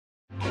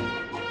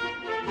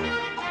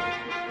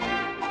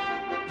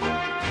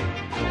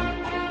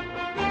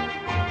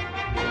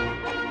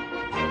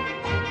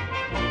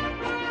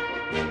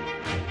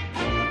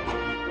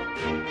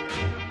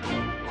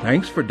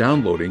Thanks for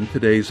downloading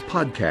today's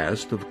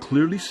podcast of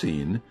Clearly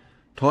Seen,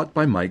 taught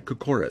by Mike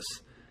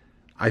Kokoris.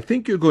 I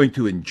think you're going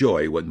to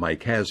enjoy what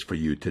Mike has for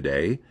you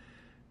today.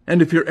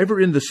 And if you're ever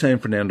in the San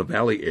Fernando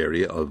Valley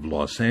area of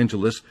Los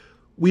Angeles,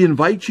 we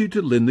invite you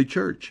to Lindley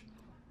Church.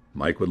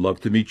 Mike would love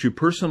to meet you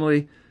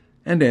personally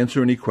and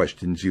answer any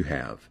questions you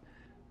have.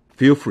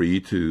 Feel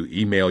free to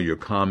email your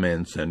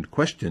comments and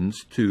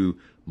questions to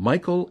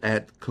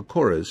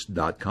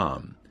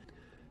michael@kokoris.com.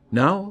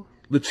 Now,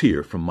 let's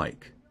hear from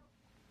Mike.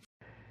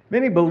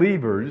 Many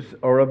believers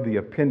are of the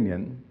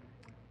opinion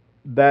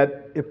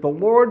that if the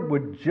Lord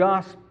would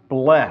just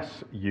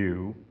bless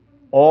you,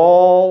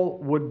 all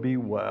would be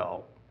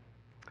well.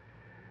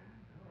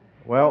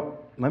 Well,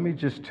 let me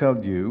just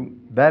tell you,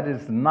 that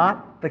is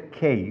not the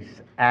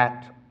case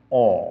at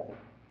all.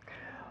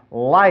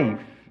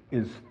 Life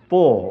is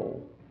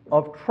full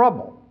of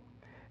trouble.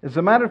 As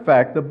a matter of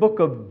fact, the book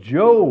of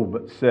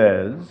Job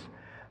says,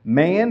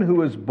 "Man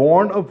who is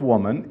born of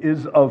woman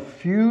is of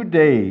few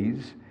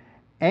days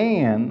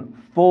and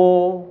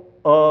full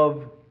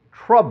of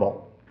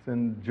trouble." It's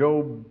in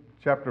Job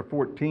chapter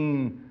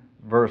 14,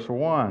 verse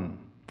 1.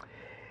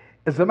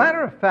 As a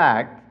matter of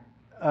fact,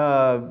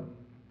 the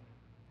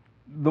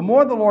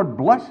more the Lord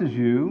blesses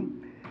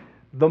you,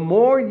 the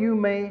more you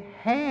may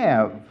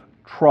have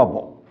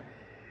trouble.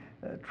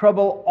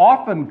 Trouble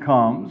often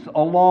comes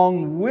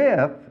along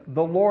with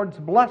the Lord's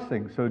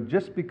blessing. So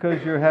just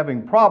because you're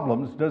having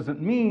problems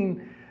doesn't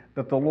mean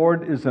that the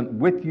Lord isn't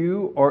with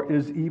you or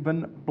is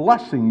even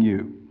blessing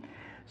you.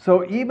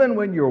 So even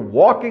when you're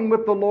walking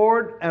with the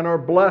Lord and are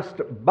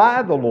blessed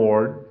by the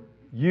Lord,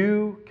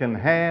 you can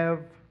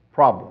have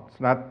problems.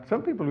 Now,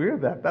 some people hear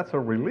that. That's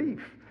a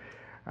relief.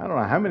 I don't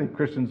know how many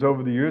Christians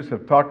over the years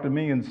have talked to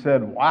me and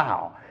said,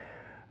 "Wow,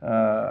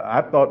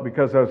 I thought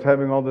because I was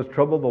having all this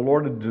trouble, the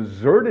Lord had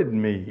deserted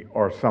me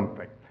or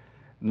something."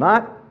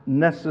 Not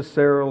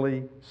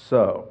necessarily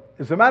so.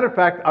 As a matter of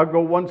fact, I'll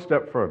go one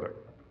step further.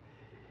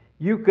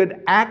 You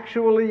could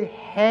actually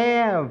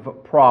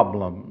have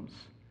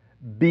problems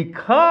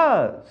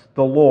because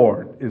the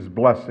Lord is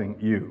blessing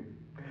you.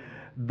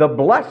 The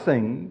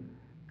blessing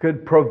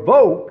could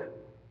provoke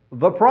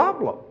the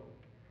problem.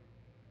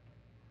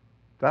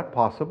 Is that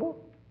possible?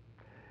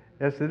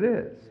 Yes, it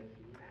is.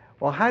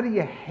 Well, how do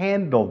you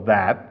handle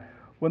that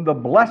when the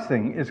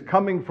blessing is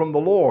coming from the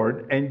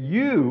Lord and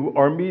you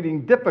are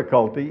meeting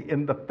difficulty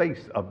in the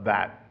face of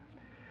that?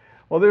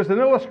 Well, there's an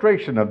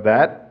illustration of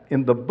that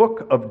in the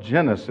book of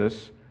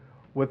Genesis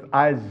with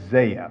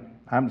Isaiah.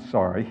 I'm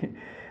sorry,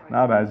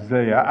 not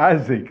Isaiah,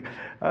 Isaac.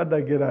 How did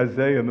I get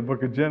Isaiah in the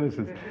book of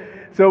Genesis?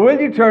 So will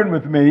you turn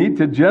with me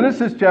to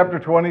Genesis chapter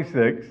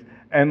 26,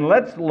 and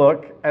let's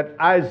look at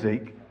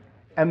Isaac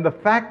and the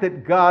fact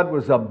that God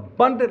was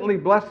abundantly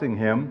blessing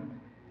him,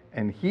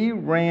 and he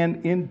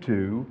ran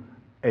into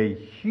a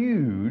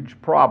huge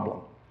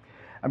problem.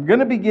 I'm going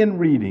to begin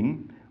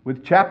reading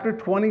with chapter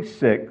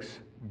 26,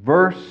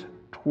 verse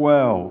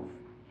 12.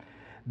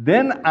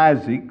 "Then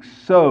Isaac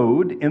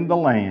sowed in the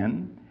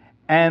land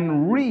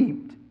and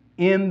reaped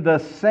in the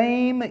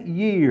same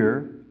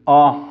year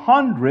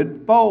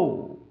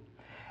 100-fold.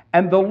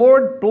 And the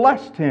Lord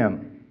blessed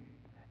him.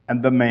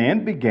 And the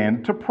man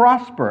began to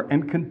prosper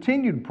and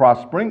continued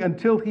prospering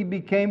until he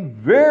became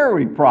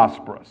very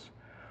prosperous.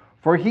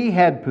 For he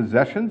had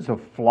possessions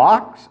of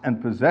flocks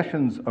and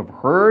possessions of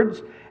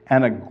herds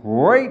and a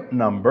great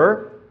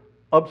number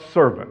of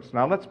servants."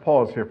 Now let's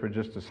pause here for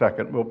just a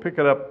second. We'll pick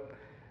it up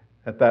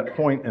at that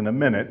point in a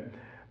minute.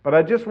 But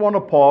I just want to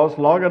pause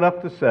long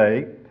enough to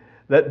say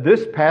that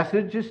this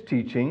passage is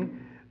teaching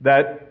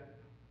that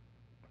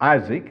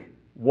Isaac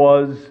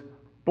was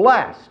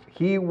blessed.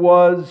 He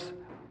was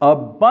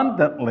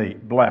abundantly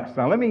blessed.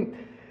 Now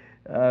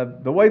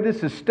the way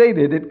this is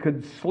stated, it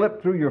could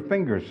slip through your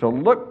fingers. So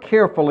look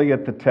carefully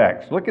at the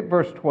text. Look at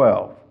verse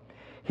 12.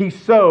 "He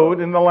sowed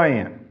in the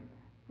land."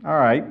 All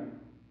right.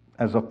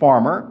 As a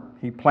farmer,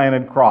 he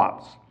planted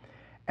crops.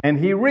 "And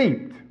he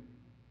reaped."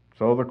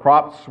 So the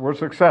crops were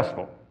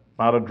successful.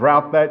 Not a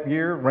drought that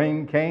year.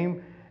 Rain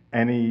came,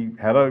 and he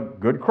had a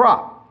good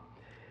crop.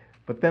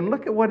 But then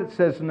look at what it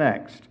says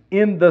next.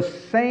 "In the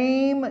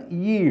same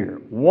year,"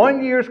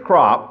 1 year's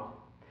crop,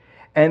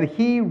 "and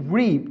he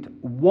reaped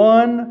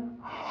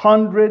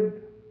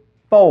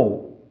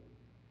 100-fold.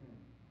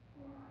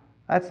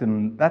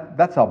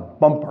 That's a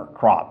bumper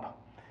crop.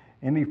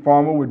 Any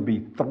farmer would be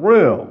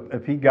thrilled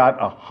if he got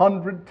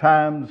 100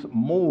 times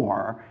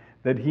more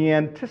than he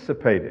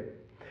anticipated.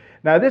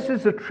 Now, this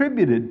is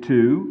attributed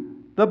to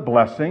the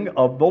blessing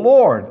of the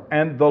Lord,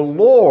 and the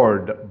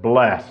Lord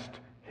blessed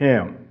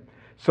him.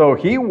 So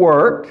he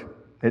worked.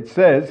 It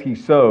says he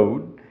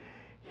sowed,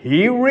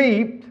 he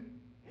reaped,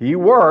 he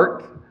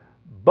worked,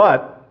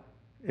 but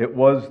it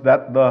was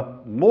that the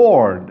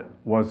Lord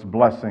was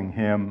blessing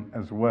him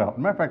as well. As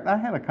a matter of fact, I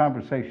had a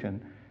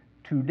conversation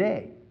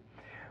today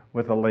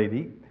with a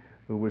lady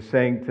who was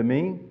saying to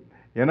me,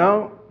 "You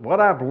know, what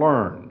I've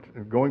learned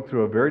going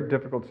through a very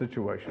difficult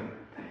situation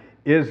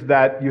is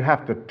that you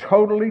have to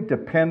totally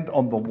depend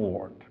on the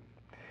Lord.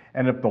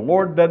 And if the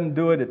Lord doesn't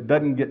do it, it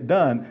doesn't get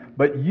done.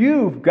 But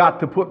you've got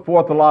to put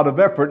forth a lot of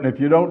effort, and if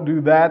you don't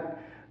do that,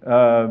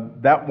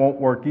 that won't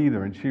work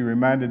either. And she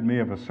reminded me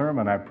of a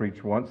sermon I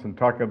preached once and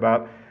talked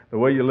about the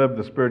way you live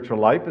the spiritual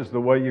life is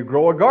the way you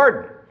grow a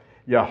garden.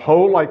 You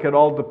hoe like it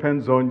all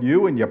depends on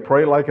you, and you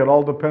pray like it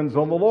all depends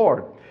on the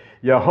Lord.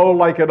 You hoe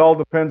like it all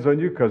depends on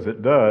you, because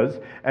it does,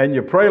 and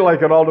you pray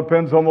like it all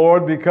depends on the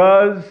Lord,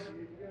 because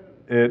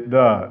it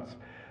does.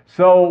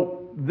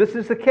 So this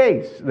is the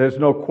case. There's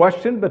no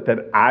question but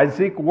that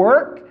Isaac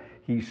worked,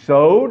 he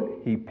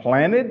sowed, he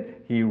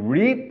planted, he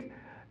reaped,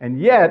 and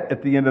yet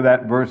at the end of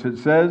that verse it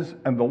says,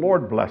 and the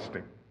Lord blessed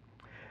him.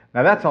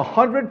 Now that's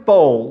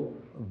 100-fold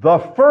the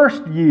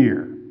first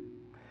year.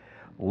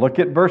 Look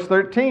at verse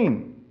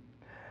 13.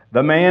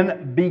 The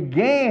man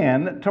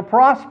began to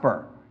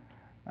prosper.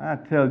 I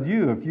tell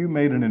you, if you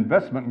made an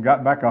investment and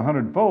got back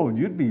 100-fold,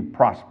 you'd be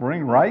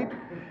prospering, right?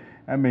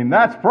 I mean,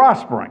 that's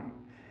prospering.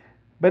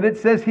 But it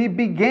says he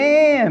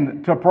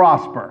began to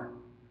prosper.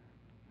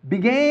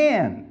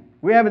 Began.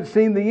 We haven't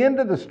seen the end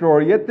of the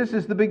story yet. This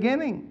is the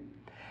beginning.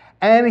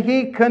 And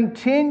he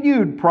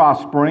continued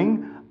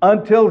prospering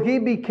until he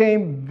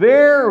became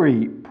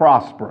very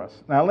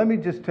prosperous. Now, let me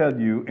just tell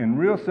you, in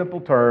real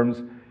simple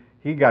terms,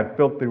 he got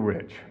filthy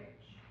rich.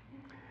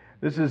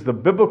 This is the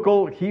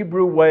biblical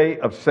Hebrew way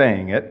of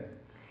saying it.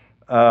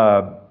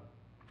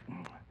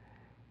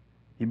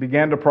 He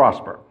began to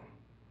prosper.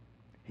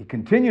 He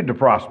continued to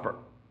prosper.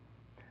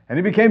 And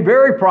he became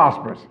very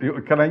prosperous.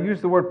 Can I use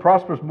the word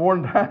prosperous more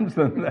times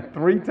than that?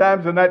 3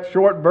 times in that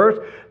short verse?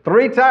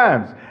 3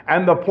 times.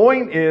 And the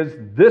point is,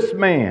 this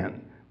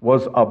man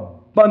was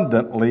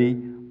abundantly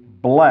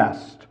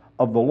blessed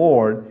of the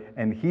Lord,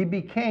 and he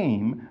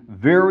became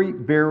very,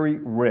 very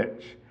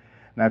rich.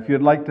 Now, if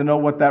you'd like to know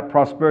what that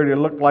prosperity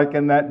looked like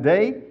in that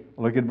day,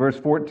 look at verse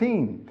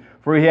 14.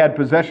 For he had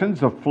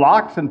possessions of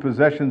flocks and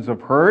possessions of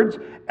herds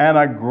and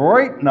a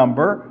great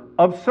number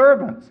of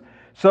servants.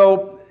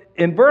 So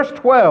in verse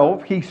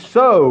 12, he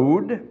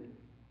sowed,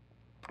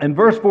 and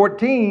verse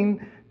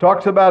 14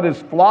 talks about his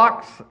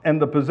flocks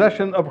and the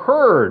possession of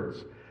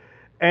herds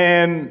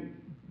and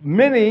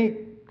many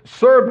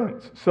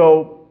servants.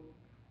 So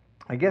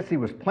I guess he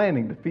was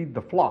planning to feed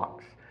the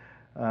flocks.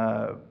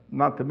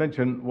 Not to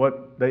mention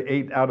what they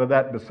ate out of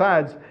that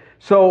besides.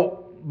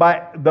 So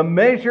by the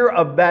measure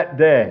of that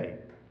day,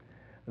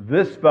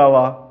 this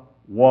fella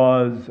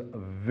was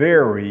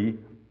very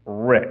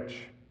rich.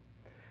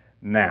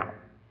 Now,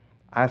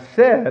 I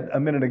said a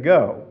minute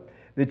ago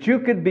that you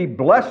could be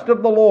blessed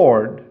of the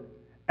Lord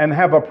and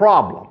have a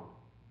problem,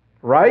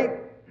 right?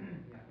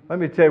 Let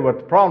me tell you what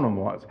the problem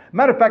was.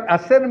 Matter of fact, I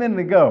said a minute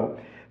ago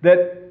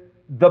that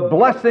the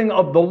blessing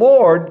of the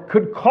Lord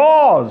could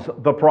cause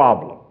the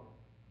problem.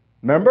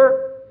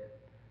 Remember?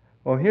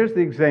 Well, here's the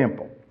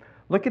example.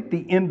 Look at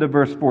the end of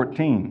verse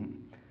 14.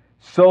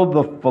 So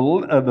the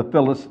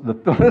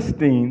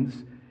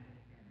Philistines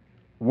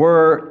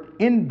were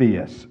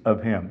envious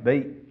of him.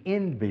 They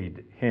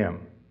envied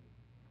him.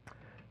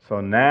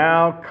 So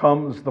now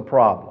comes the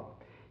problem.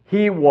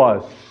 He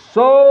was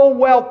so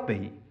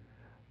wealthy,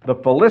 the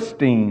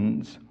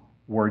Philistines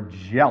were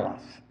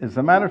jealous. As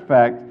a matter of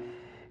fact,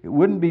 it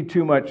wouldn't be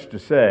too much to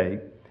say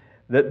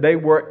that they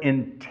were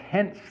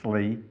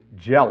intensely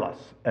jealous,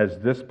 as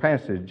this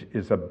passage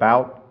is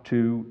about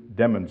to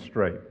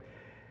demonstrate.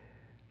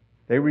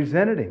 They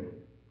resented him.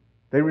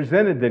 They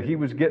resented that he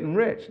was getting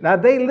rich. Now,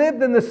 they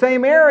lived in the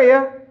same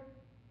area.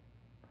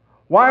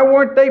 Why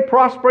weren't they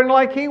prospering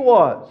like he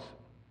was?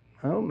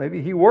 Well,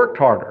 maybe he worked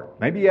harder.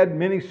 Maybe he had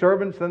many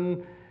servants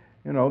and,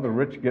 the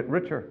rich get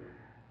richer.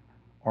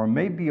 Or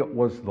maybe it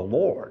was the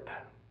Lord.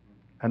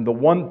 And the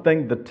one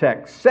thing the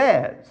text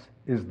says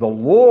is the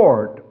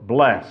Lord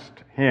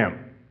blessed him.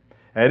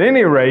 At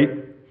any rate,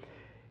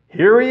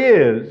 here he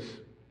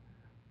is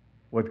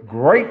with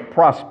great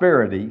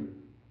prosperity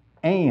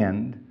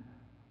and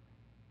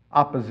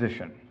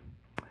opposition,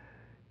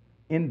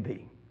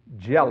 envy,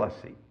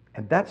 jealousy.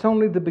 And that's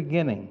only the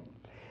beginning.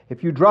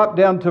 If you drop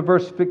down to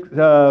verse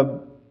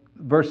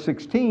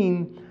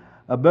 16,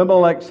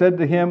 Abimelech said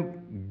to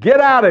him, "Get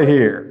out of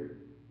here.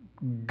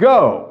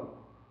 Go.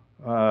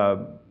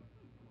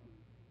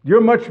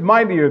 You're much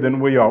mightier than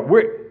we are."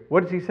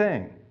 What is he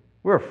saying?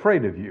 We're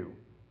afraid of you.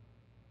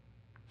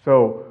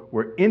 So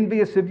we're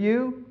envious of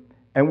you,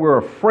 and we're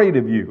afraid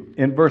of you.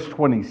 In verse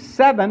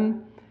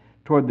 27,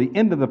 toward the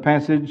end of the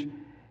passage,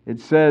 it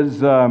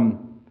says,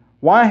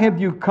 "Why have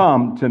you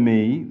come to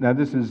me?" Now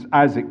this is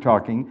Isaac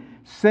talking.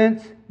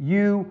 "Since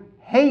you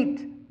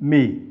hate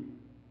me."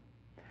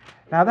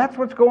 Now that's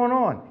what's going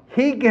on.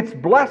 He gets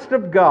blessed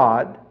of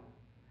God,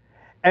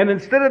 and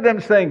instead of them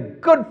saying,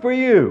 "Good for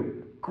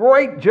you,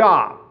 great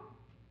job,"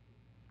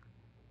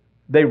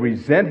 they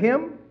resent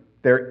him,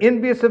 they're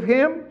envious of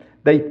him,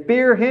 they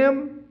fear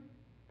him,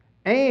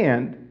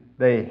 and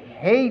they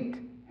hate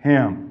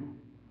him.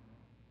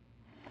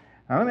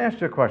 Now let me ask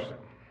you a question.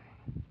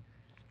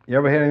 You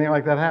ever had anything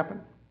like that happen?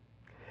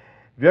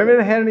 Have you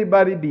ever had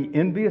anybody be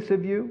envious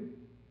of you?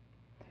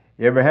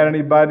 You ever had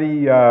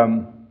anybody,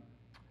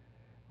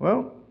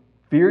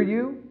 fear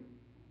you?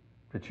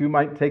 that you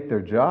might take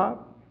their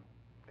job,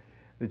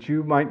 that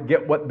you might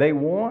get what they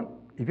want?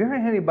 Have you ever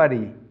had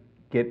anybody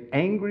get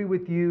angry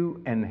with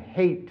you and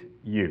hate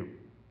you?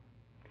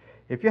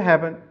 If you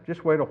haven't,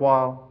 just wait a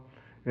while.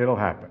 It'll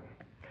happen.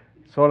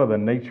 Sort of the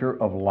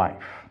nature of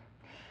life.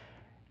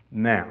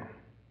 Now,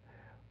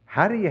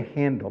 how do you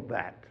handle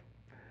that?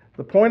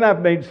 The point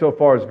I've made so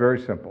far is very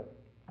simple.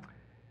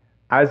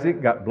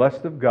 Isaac got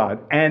blessed of God,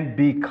 and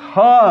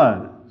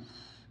because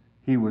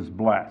he was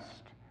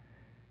blessed,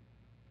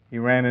 he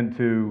ran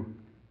into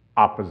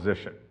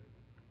opposition.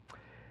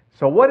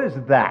 So what is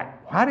that?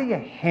 How do you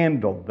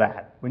handle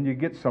that when you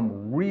get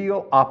some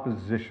real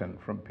opposition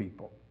from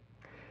people?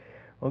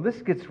 Well,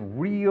 this gets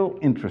real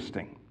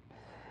interesting.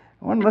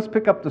 Let's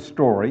pick up the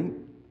story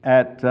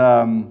at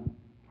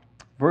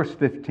verse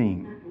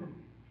 15.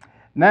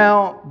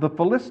 Now the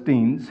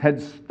Philistines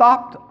had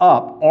stopped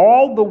up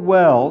all the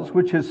wells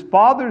which his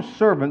father's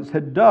servants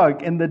had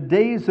dug in the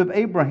days of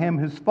Abraham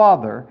his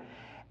father,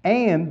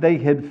 and they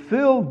had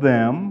filled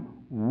them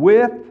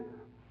with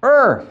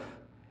earth.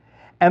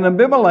 And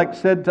Abimelech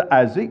said to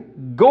Isaac,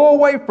 "Go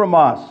away from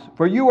us,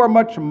 for you are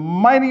much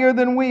mightier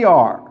than we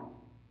are."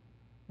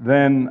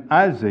 Then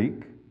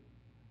Isaac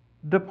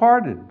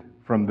departed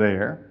from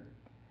there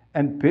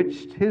and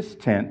pitched his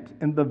tent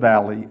in the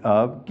valley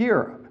of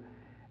Gerar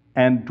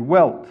and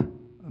dwelt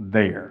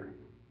there.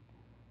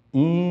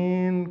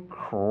 Incredible.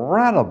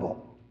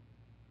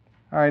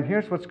 All right,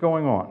 here's what's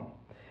going on.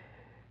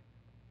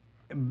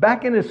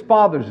 Back in his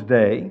father's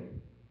day,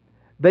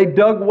 they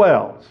dug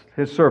wells.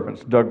 His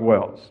servants dug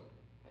wells.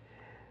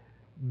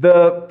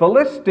 The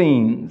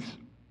Philistines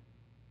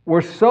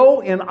were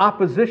so in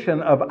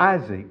opposition of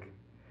Isaac,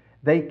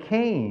 they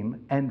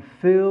came and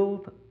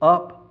filled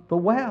up the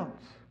wells.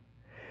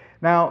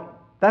 Now,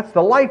 that's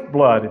the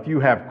lifeblood. If you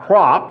have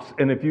crops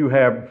and if you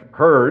have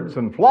herds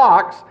and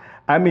flocks,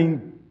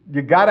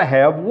 you got to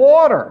have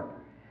water.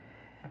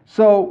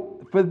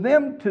 So for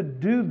them to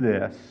do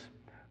this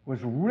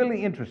was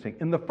really interesting.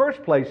 In the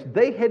first place,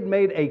 they had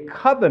made a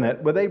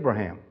covenant with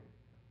Abraham.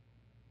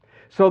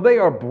 So they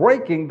are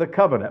breaking the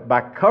covenant.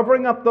 By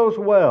covering up those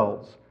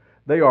wells,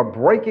 they are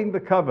breaking the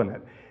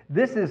covenant.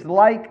 This is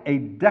like a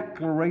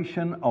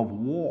declaration of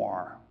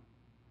war.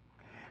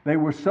 They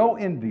were so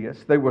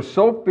envious, they were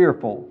so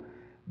fearful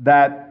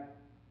that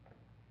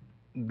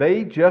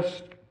they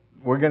just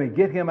were going to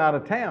get him out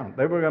of town.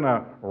 They were going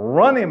to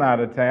run him out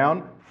of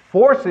town,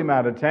 force him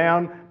out of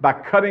town by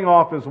cutting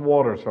off his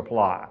water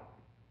supply.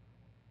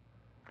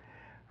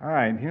 All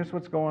right, here's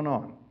what's going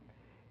on.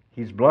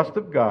 He's blessed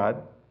of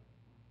God.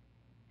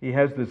 He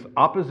has this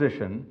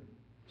opposition.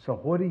 So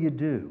what do you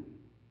do?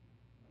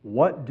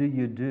 What do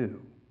you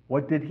do?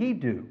 What did he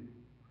do?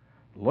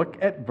 Look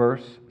at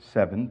verse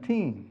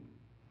 17.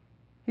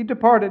 He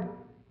departed,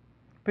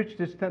 pitched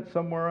his tent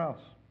somewhere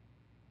else.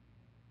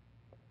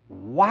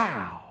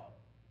 Wow.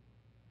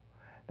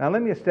 Now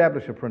let me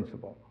establish a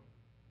principle.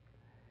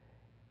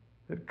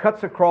 It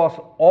cuts across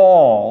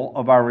all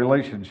of our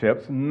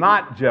relationships,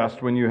 not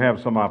just when you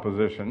have some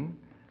opposition,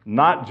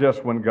 not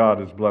just when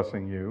God is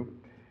blessing you.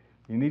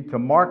 You need to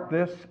mark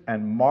this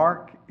and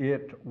mark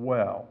it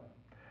well.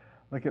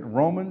 Look at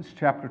Romans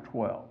chapter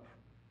 12.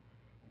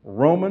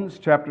 Romans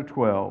chapter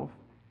 12,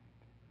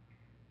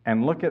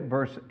 and look at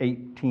verse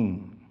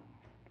 18.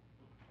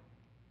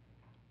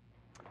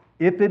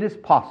 If it is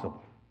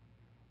possible,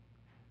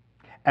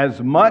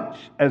 as much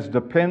as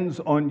depends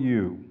on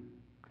you,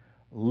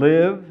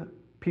 live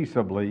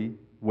peaceably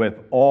with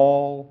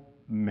all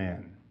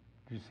men.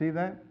 Did you see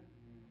that?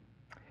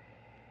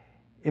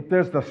 If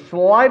there's the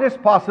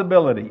slightest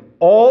possibility,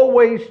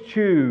 always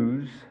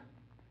choose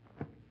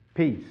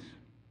peace.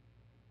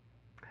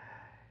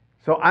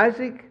 So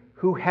Isaac,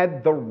 who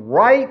had the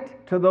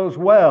right to those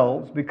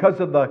wells because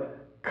of the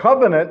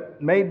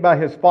covenant made by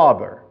his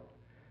father,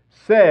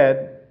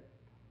 said,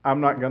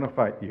 I'm not going to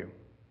fight you.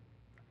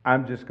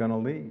 I'm just going to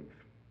leave.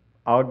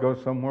 I'll go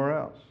somewhere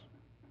else.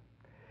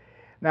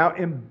 Now,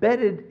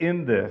 embedded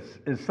in this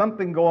is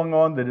something going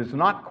on that is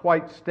not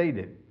quite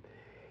stated.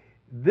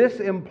 This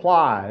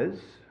implies,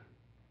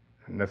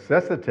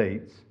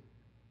 necessitates,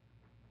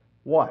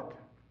 what?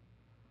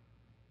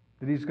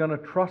 That he's going to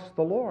trust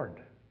the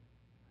Lord.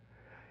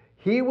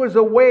 He was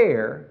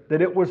aware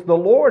that it was the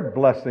Lord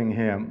blessing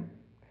him.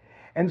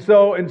 And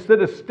so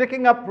instead of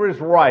sticking up for his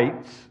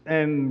rights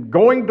and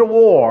going to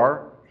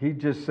war, he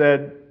just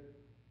said,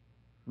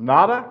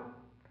 nada,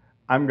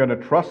 I'm going to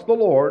trust the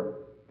Lord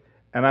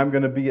and I'm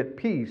going to be at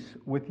peace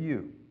with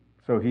you.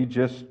 So he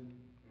just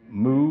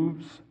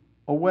moves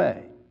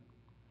away.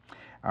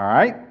 All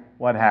right,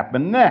 what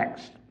happened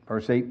next?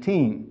 Verse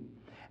 18.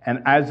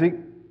 And Isaac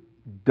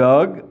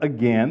dug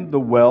again the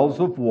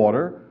wells of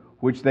water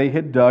which they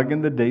had dug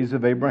in the days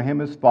of Abraham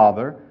his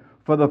father,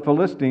 for the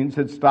Philistines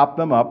had stopped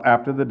them up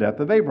after the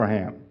death of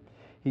Abraham.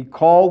 He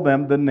called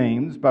them the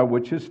names by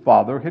which his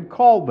father had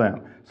called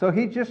them. So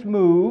he just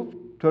moved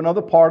to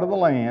another part of the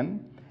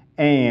land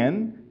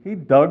and he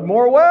dug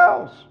more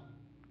wells.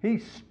 He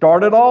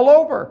started all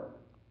over.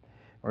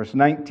 Verse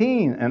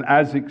 19, and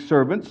Isaac's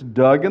servants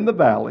dug in the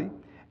valley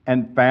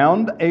and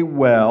found a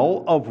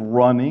well of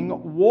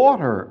running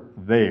water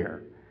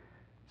there.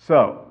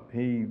 So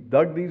he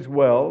dug these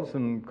wells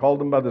and called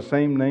them by the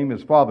same name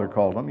his father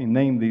called them. He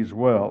named these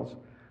wells,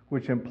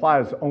 which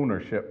implies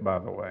ownership, by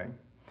the way.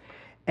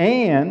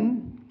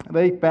 And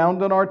they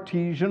found an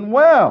artesian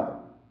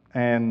well,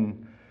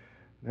 and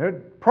they're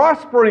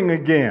prospering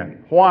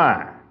again.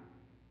 Why?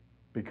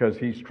 Because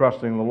he's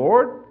trusting the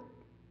Lord,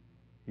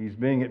 he's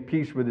being at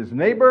peace with his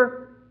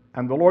neighbor,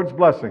 and the Lord's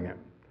blessing him.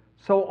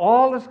 So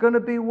all is going to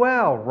be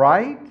well,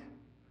 right?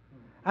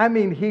 I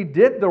mean, he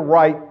did the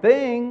right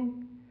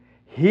thing.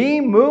 He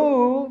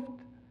moved.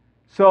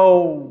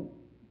 So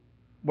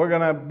we're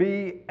going to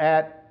be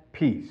at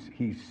peace.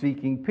 He's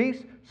seeking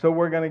peace, so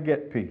we're going to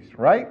get peace,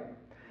 right?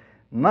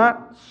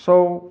 Not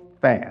so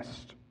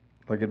fast.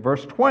 Look at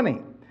verse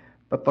 20.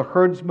 But the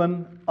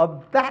herdsman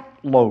of that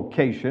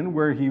location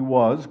where he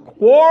was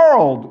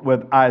quarreled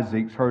with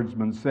Isaac's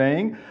herdsmen,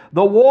 saying,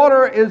 "The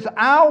water is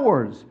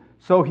ours."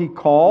 So he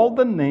called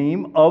the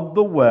name of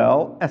the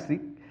well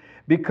Esek,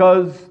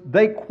 because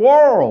they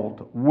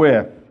quarreled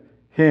with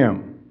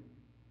him.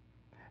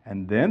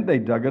 And then they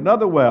dug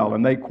another well,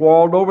 and they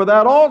quarreled over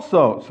that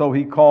also. So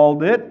he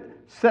called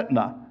it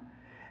Sitnah.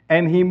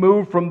 And he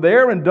moved from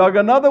there and dug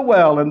another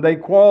well, and they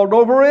quarreled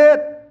over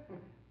it.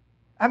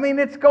 I mean,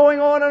 it's going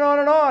on and on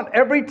and on.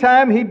 Every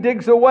time he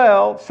digs a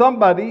well,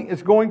 somebody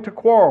is going to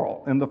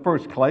quarrel. In the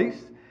first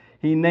place,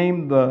 he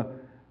named the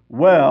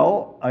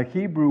well a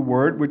Hebrew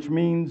word which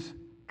means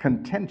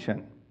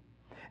contention.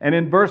 And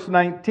in verse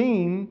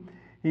 19,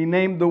 he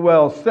named the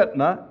well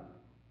Sitnah,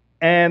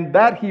 and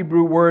that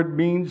Hebrew word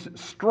means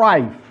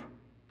strife.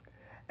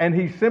 And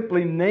he's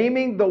simply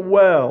naming the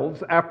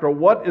wells after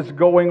what is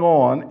going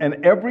on,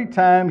 and every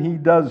time he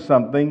does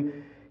something,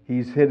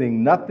 he's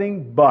hitting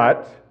nothing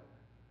but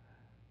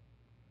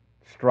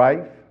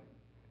strife,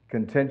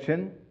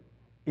 contention,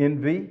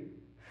 envy,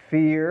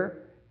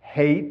 fear,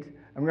 hate.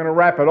 I'm going to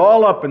wrap it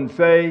all up and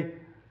say,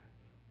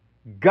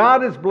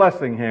 God is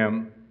blessing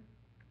him,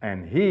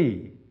 and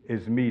he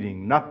is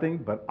meeting nothing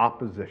but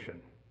opposition.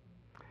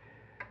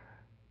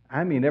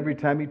 I mean, every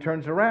time he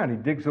turns around, he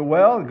digs a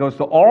well, he goes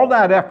to all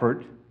that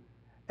effort,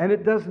 and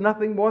it does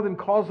nothing more than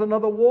cause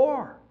another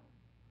war.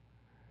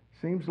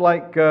 Seems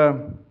like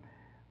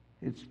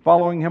it's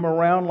following him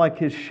around like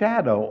his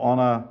shadow on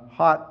a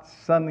hot,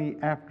 sunny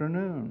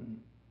afternoon.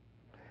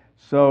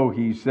 So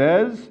he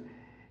says,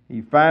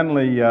 he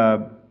finally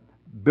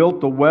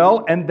built the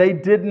well, and they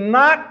did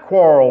not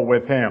quarrel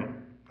with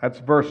him. That's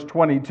verse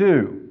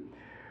 22.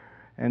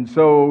 And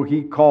so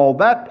he called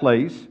that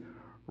place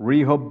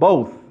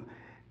Rehoboth,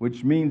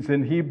 which means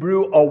in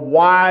Hebrew, a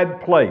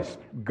wide place.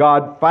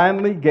 God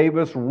finally gave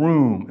us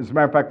room. As a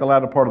matter of fact, the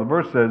latter part of the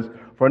verse says,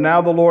 "For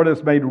now the Lord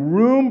has made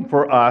room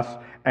for us,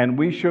 and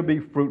we shall be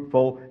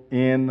fruitful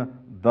in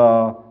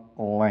the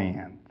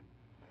land."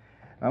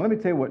 Now let me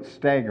tell you what's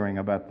staggering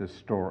about this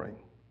story.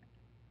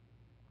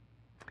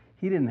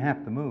 He didn't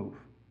have to move.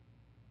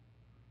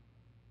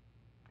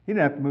 He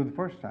didn't have to move the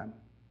first time.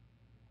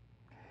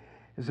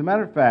 As a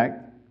matter of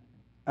fact,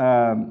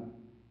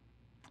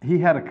 he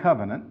had a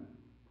covenant.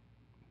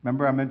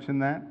 Remember I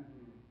mentioned that?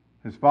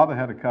 His father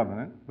had a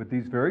covenant with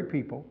these very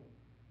people.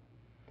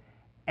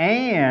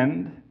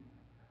 And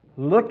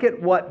look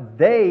at what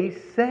they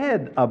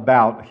said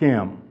about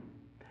him.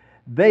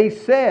 They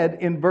said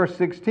in verse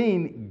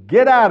 16,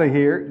 "Get out of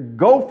here,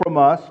 go from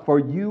us, for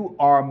you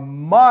are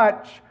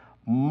much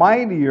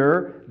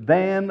mightier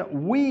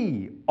than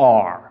we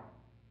are."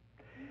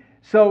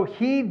 So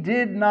he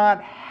did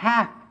not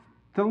have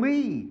to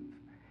leave.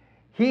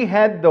 He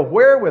had the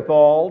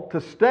wherewithal to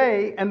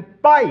stay and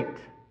fight.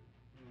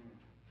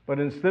 But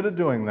instead of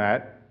doing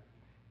that,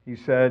 he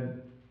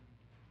said,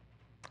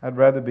 "I'd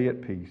rather be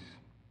at peace.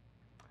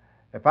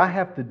 If I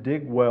have to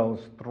dig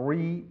wells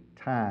 3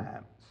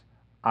 times,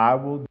 I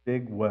will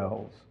dig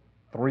wells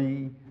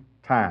 3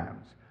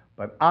 times.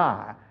 But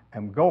I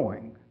am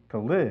going to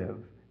live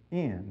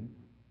in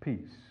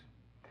peace."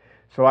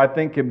 So I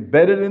think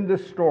embedded in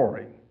this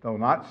story, though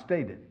not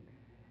stated,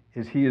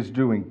 is he is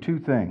doing 2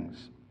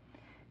 things.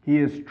 He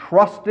is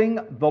trusting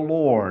the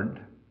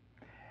Lord,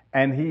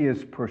 and he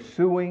is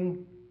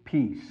pursuing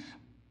peace.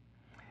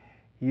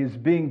 He is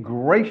being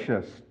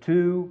gracious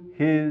to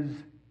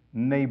his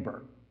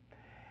neighbor.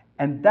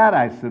 And that,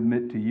 I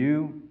submit to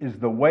you, is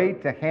the way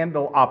to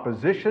handle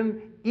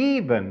opposition,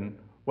 even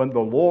when the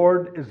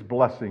Lord is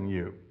blessing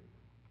you.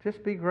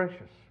 Just be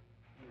gracious.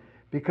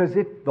 Because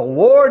if the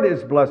Lord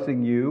is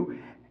blessing you,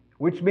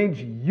 which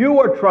means you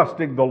are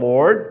trusting the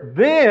Lord,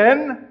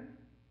 then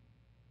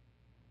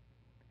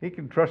he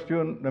can trust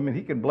you,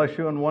 he can bless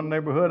you in one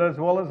neighborhood as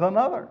well as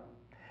another.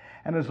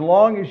 And as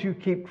long as you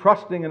keep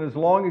trusting, and as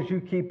long as you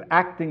keep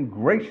acting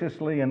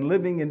graciously and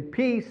living in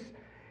peace,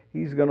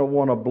 he's going to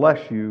want to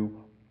bless you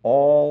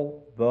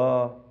all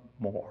the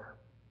more.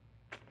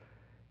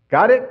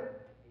 Got it?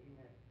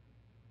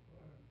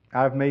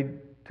 I've made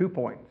 2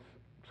 points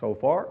so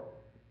far.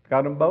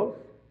 Got them both.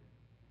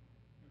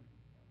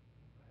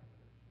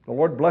 The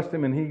Lord blessed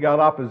him and he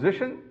got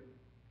opposition.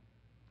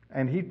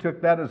 And he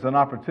took that as an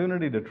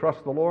opportunity to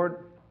trust the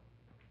Lord.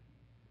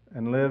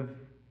 and live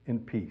in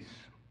peace.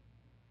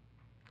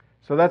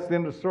 So that's the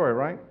end of the story,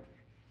 right?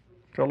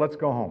 So let's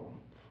go home.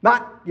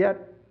 Not yet.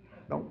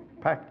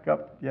 Don't pack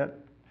up yet.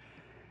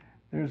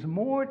 There's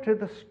more to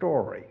the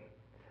story.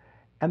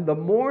 And the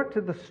more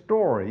to the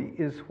story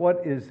is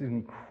what is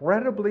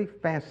incredibly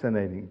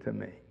fascinating to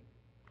me.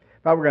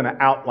 If I were going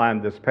to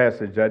outline this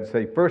passage, I'd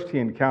say first he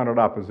encountered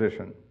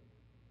opposition.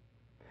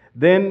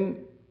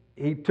 Then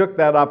he took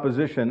that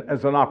opposition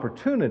as an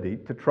opportunity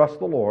to trust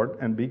the Lord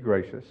and be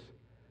gracious.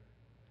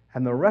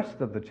 And the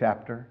rest of the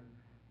chapter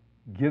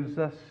gives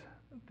us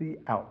the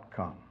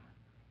outcome.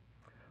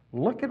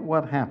 Look at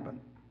what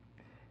happened.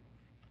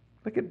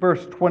 Look at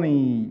verse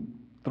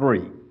 23.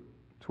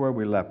 It's where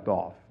we left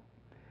off.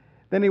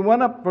 Then he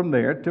went up from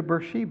there to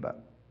Beersheba.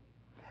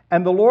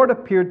 And the Lord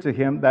appeared to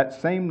him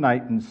that same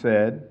night and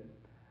said,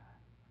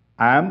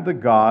 I am the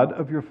God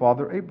of your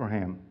father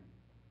Abraham.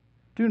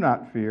 Do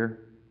not fear.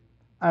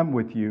 I'm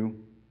with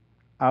you.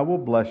 I will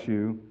bless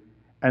you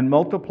and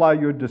multiply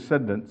your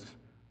descendants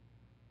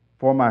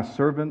for my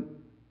servant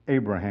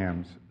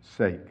Abraham's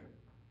sake.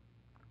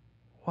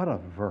 What a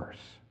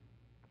verse.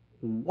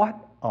 What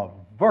a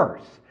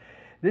verse.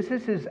 This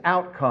is his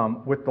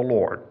outcome with the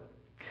Lord.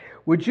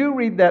 Would you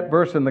read that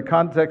verse in the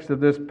context of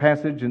this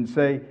passage and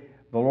say,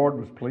 the Lord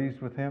was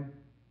pleased with him?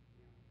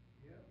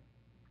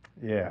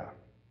 Yeah.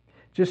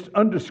 Just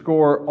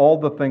underscore all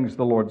the things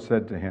the Lord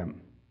said to him.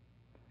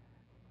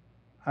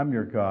 I'm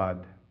your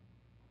God.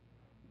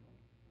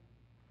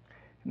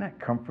 Isn't that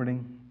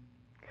comforting?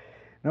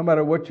 No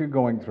matter what you're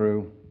going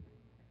through,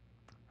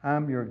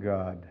 I'm your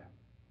God.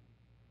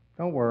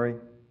 Don't worry.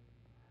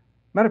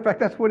 Matter of fact,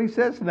 that's what he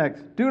says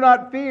next. Do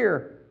not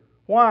fear.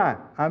 Why?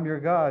 I'm your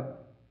God.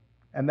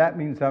 And that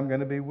means I'm going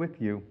to be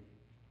with you.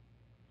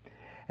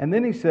 And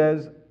then he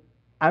says,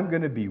 I'm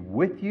going to be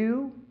with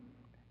you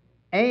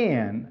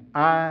and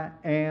I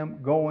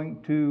am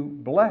going to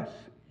bless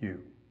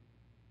you.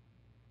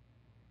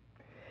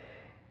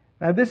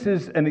 Now, this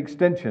is an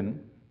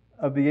extension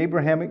of the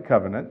Abrahamic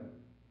covenant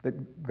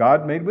that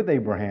God made with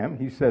Abraham.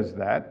 He says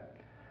that.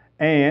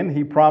 And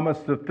he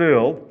promised to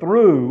fulfill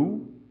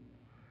through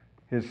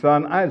his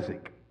son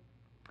Isaac.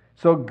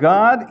 So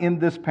God in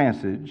this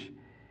passage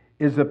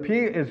is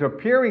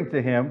appearing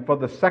to him for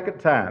the second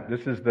time.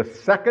 This is the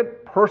second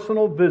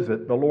personal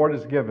visit the Lord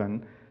has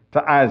given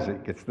to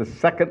Isaac. It's the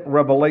second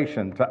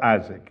revelation to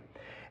Isaac.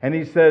 And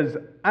he says,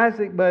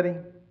 Isaac, buddy,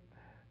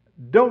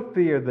 don't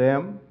fear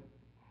them.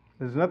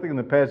 There's nothing in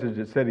the passage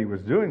that said he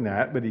was doing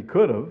that, but he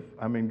could have.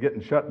 I mean,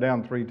 getting shut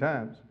down 3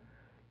 times.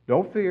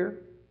 Don't fear.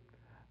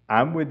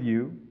 I'm with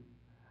you.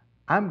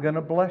 I'm going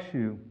to bless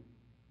you.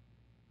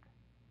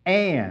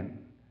 And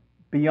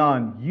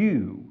beyond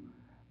you,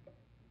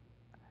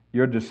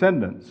 your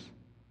descendants.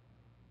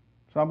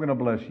 So I'm going to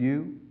bless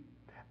you.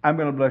 I'm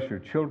going to bless your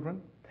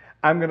children.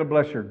 I'm going to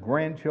bless your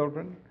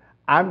grandchildren.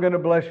 I'm going to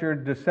bless your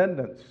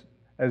descendants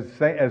as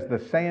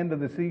the sand of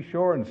the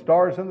seashore and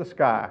stars in the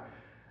sky.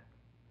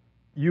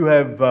 You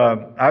have,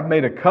 I've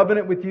made a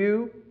covenant with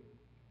you,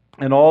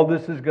 and all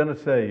this is going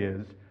to say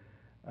is,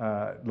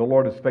 the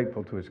Lord is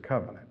faithful to his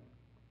covenant,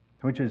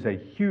 which is a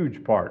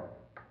huge part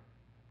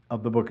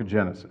of the book of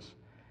Genesis.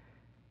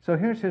 So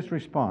here's his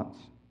response.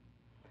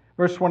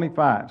 Verse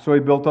 25, so he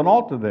built an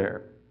altar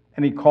there,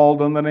 and he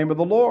called on the name of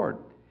the Lord,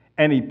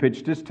 and he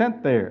pitched his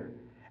tent there.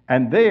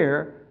 And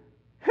there,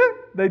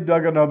 they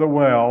dug another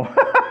well.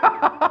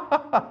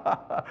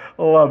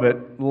 Love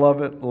it,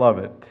 love it, love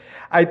it.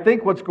 I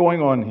think what's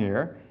going on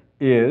here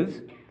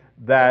is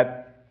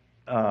that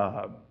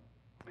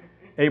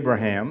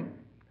Abraham,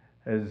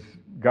 as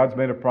God's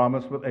made a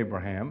promise with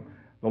Abraham,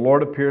 the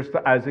Lord appears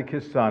to Isaac,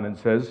 his son, and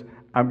says,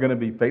 I'm going to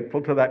be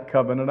faithful to that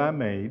covenant I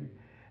made,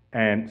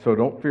 and so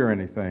don't fear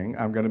anything.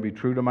 I'm going to be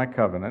true to my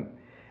covenant.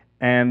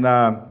 And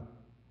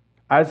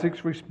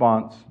Isaac's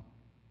response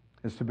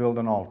is to build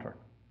an altar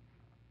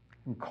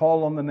and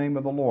call on the name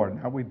of the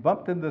Lord. Now, we've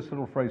bumped in this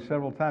little phrase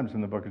several times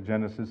in the book of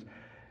Genesis.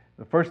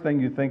 The first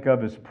thing you think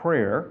of is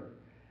prayer,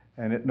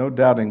 and it no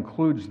doubt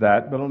includes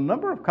that, but a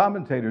number of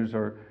commentators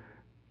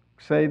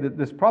say that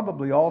this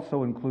probably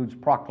also includes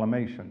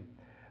proclamation.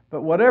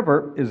 But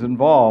whatever is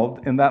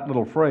involved in that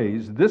little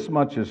phrase, this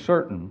much is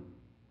certain.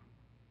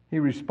 He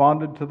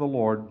responded to the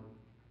Lord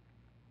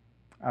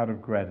out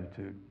of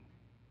gratitude,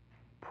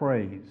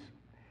 praise.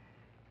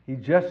 He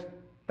just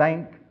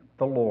thanked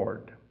the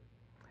Lord.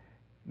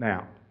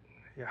 Now,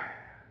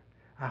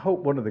 I hope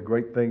one of the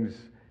great things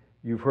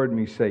you've heard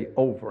me say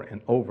over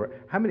and over.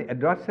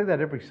 Do I say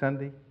that every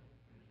Sunday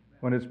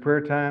when it's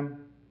prayer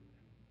time?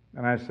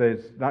 And I say,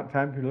 it's not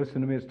time for you to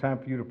listen to me, it's time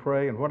for you to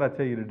pray. And what I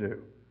tell you to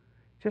do,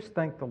 just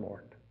thank the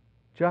Lord.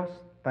 Just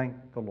thank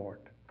the Lord.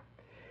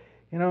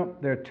 You know,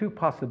 there are 2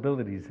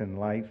 possibilities in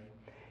life.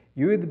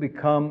 You either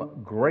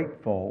become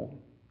grateful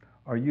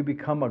or you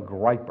become a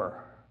griper.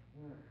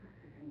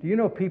 Do you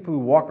know people who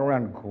walk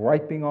around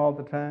griping all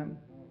the time?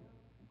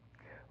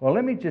 Well,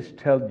 let me just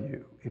tell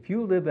you, if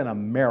you live in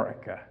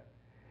America,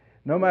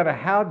 no matter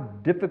how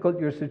difficult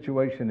your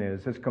situation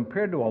is, as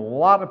compared to a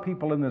lot of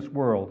people in this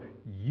world,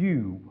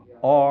 you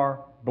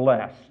are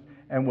blessed.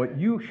 And what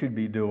you should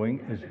be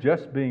doing is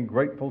just being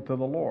grateful to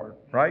the Lord,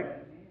 right?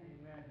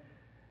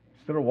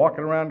 Instead of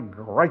walking around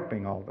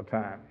griping all the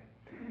time.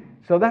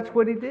 So that's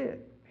what he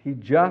did. He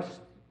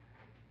just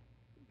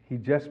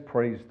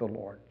praised the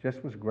Lord,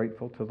 just was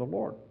grateful to the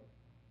Lord.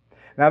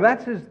 Now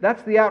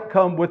that's the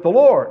outcome with the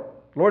Lord.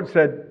 The Lord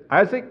said,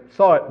 Isaac,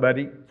 saw it,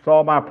 buddy,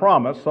 saw my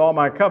promise, saw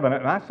my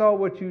covenant, and I saw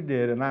what you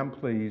did, and I'm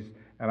pleased,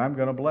 and I'm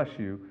going to bless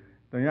you.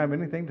 Don't you have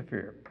anything to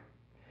fear?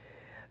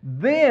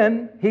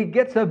 Then he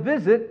gets a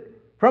visit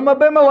from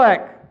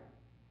Abimelech.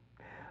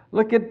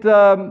 Look at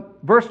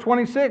verse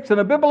 26. And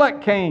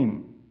Abimelech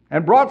came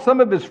and brought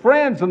some of his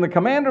friends and the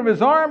commander of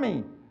his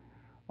army,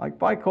 like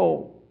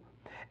Phicol.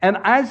 And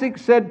Isaac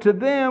said to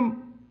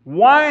them,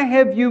 why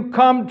have you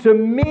come to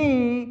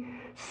me,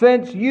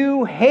 since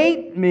you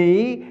hate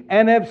me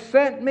and have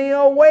sent me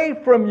away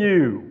from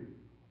you?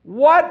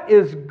 What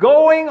is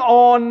going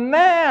on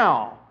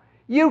now?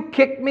 You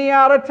kicked me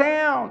out of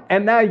town,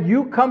 and now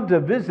you come to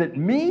visit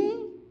me?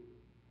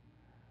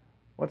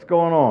 What's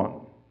going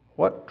on?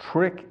 What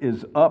trick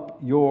is up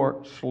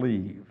your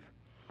sleeve?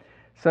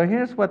 So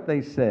here's what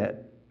they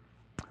said.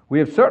 We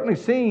have certainly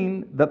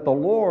seen that the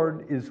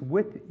Lord is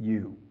with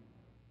you.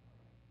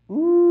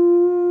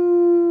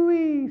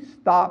 Ooh,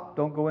 stop.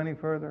 Don't go any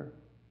further.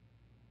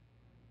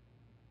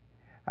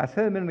 I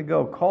said a minute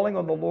ago, calling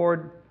on the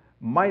Lord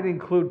might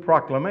include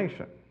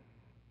proclamation.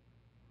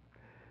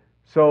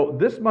 So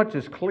this much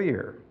is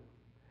clear.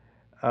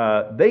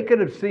 They could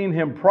have seen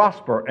him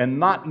prosper and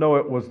not know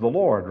it was the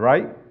Lord,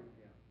 right?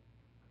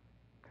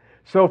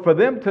 So for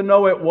them to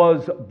know it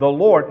was the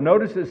Lord,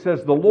 notice it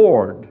says the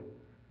Lord,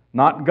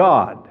 not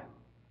God.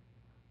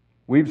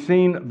 We've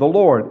seen the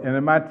Lord, and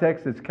in my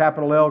text it's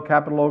capital L,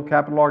 capital O,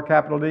 capital R,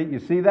 capital D. You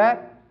see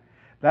that?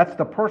 That's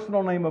the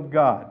personal name of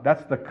God.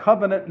 That's the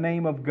covenant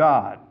name of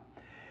God.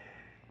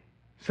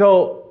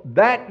 So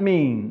that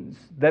means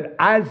that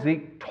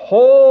Isaac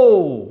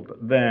told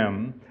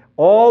them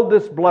all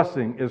this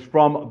blessing is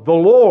from the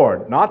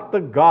Lord, not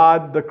the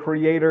God, the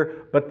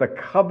Creator, but the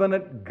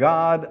covenant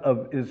God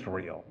of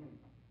Israel.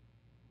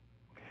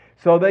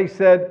 So they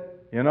said,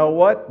 you know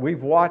what?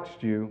 We've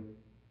watched you,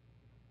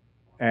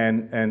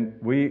 and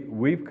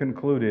we've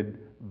concluded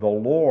the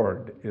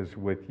Lord is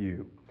with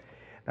you.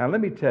 Now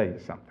let me tell you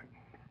something.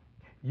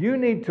 You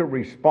need to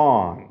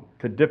respond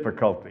to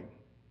difficulty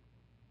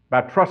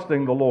by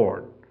trusting the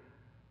Lord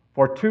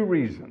for two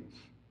reasons.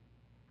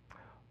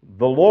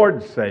 The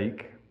Lord's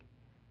sake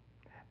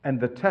and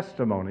the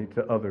testimony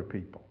to other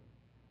people.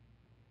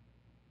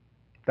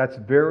 That's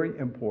very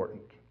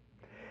important.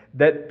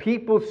 That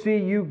people see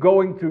you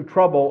going through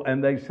trouble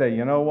and they say,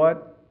 you know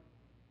what?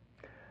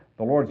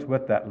 The Lord's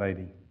with that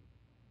lady.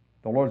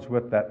 The Lord's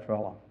with that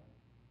fellow.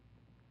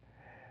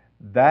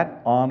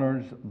 That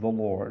honors the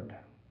Lord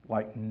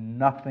like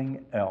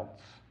nothing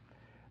else.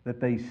 That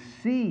they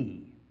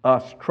see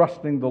us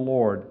trusting the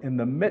Lord in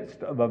the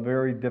midst of a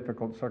very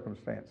difficult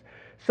circumstance.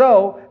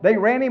 So they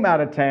ran him out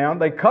of town.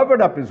 They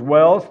covered up his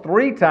wells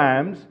 3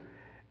 times,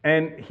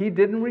 and he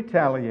didn't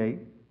retaliate.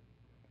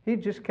 He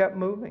just kept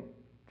moving,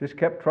 just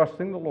kept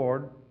trusting the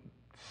Lord,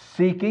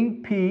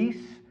 seeking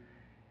peace.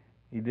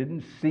 He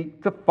didn't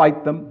seek to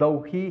fight them,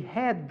 though he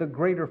had the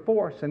greater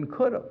force and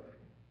could have.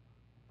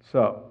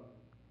 So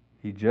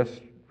he just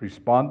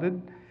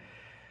responded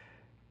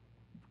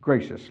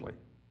graciously.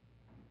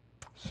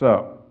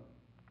 So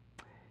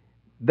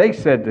they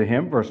said to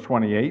him, verse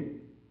 28,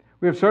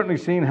 we have certainly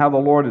seen how the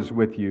Lord is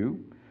with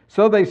you.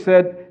 So they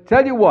said,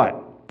 tell you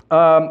what,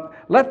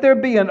 let there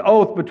be an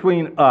oath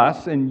between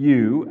us and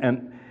you,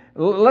 and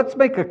let's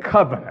make a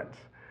covenant.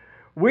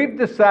 We've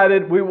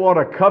decided we want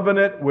a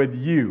covenant with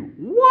you.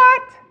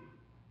 What?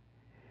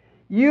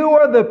 You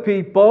are the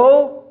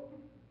people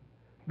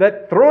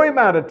that threw him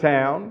out of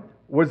town,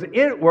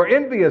 were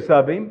envious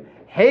of him,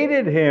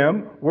 hated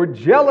him, were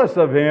jealous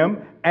of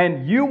him,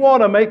 and you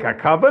want to make a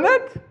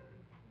covenant?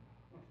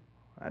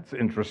 That's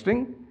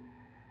interesting.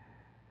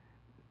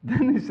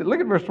 Then he said, look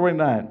at verse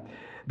 29,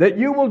 that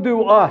you will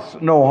do us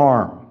no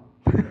harm.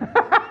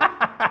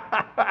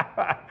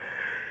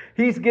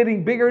 He's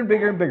getting bigger and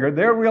bigger and bigger.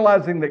 They're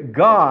realizing that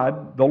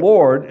God, the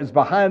Lord, is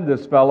behind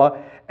this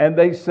fella, and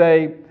they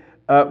say,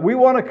 we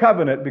want a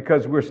covenant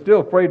because we're still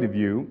afraid of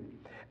you,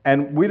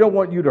 and we don't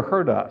want you to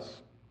hurt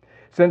us.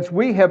 Since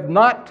we have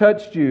not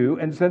touched you,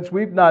 and since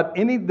we've not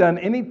done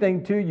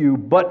anything to you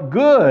but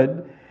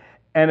good,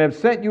 and have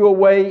sent you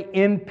away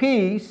in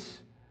peace,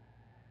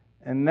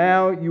 and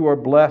now you are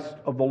blessed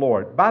of the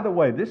Lord. By the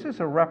way, this is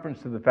a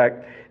reference to the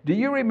fact, do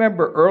you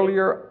remember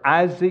earlier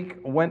Isaac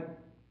went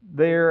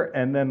there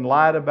and then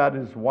lied about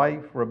his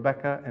wife,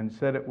 Rebekah, and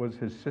said it was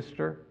his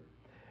sister?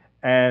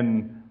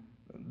 And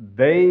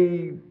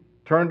they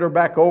turned her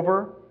back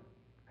over.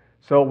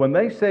 So when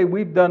they say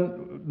we've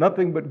done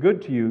nothing but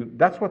good to you,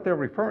 that's what they're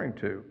referring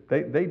to.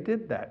 They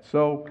did that.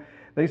 So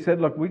they said,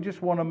 look, we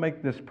just want to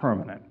make this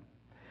permanent.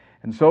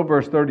 And so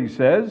verse 30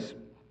 says,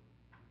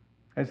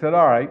 they said,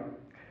 all right,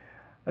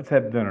 let's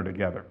have dinner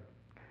together.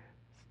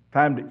 It's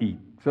time to eat.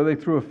 So they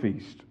threw a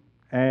feast,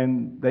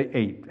 and they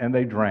ate, and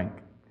they drank.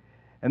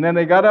 And then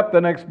they got up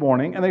the next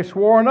morning and they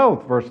swore an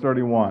oath, verse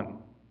 31,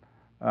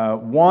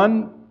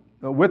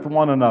 with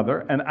one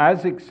another. And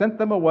Isaac sent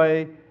them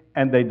away,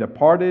 and they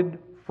departed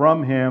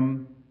from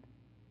him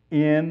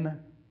in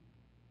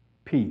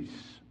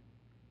peace,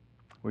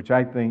 which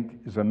I think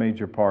is a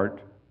major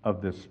part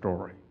of this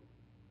story.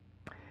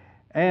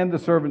 And the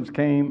servants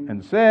came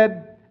and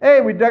said,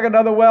 "Hey, we dug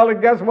another well,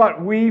 and guess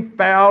what? We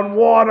found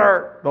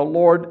water." The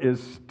Lord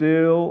is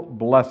still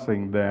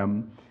blessing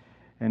them.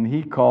 And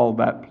he called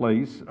that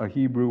place a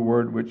Hebrew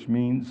word which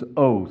means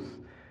oath.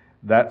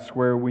 That's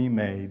where we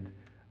made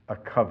a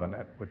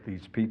covenant with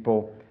these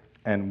people,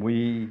 and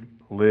we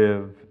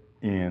live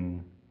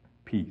in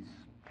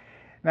peace.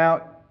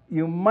 Now,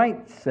 you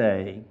might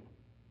say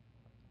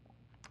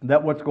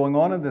that what's going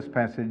on in this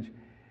passage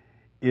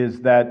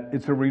is that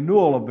it's a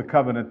renewal of the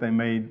covenant they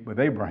made with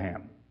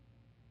Abraham.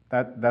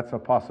 That's a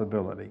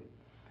possibility.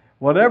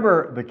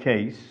 Whatever the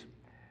case,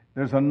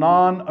 there's a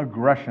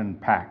non-aggression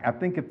pact. I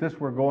think if this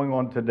were going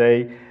on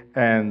today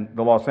and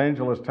the Los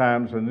Angeles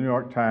Times and the New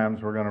York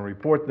Times were going to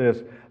report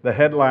this, the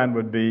headline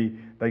would be,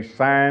 "They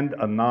signed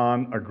a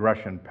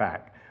non-aggression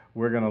pact.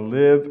 We're going to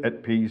live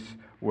at peace.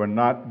 We're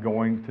not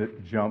going to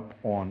jump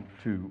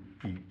onto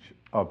each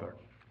other.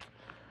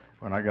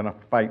 We're not going to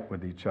fight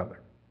with each other."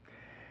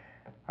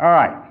 All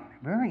right,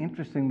 very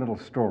interesting little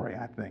story,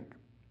 I think,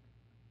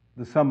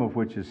 the sum of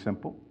which is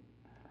simple.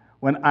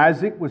 When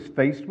Isaac was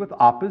faced with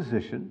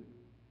opposition,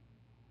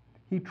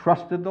 he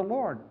trusted the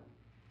Lord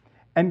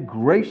and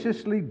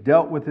graciously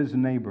dealt with his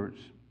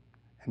neighbors.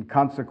 And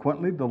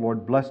consequently, the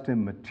Lord blessed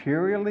him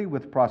materially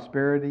with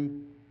prosperity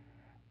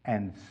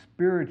and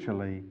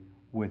spiritually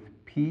with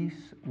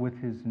peace with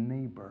his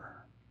neighbor.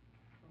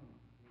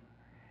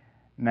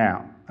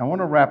 Now, I want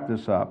to wrap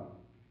this up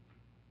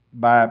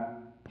by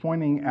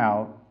pointing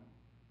out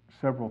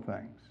several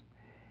things.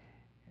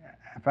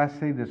 If I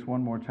say this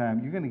one more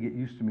time, you're going to get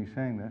used to me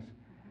saying this.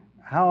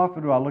 How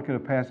often do I look at a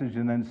passage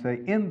and then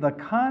say, in the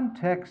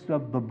context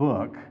of the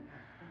book?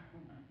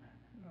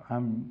 I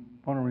want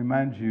to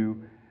remind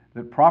you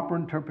that proper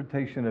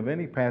interpretation of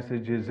any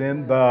passage is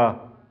in the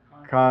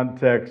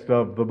context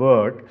of the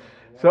book.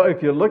 So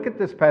if you look at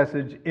this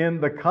passage in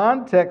the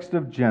context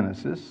of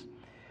Genesis,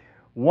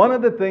 one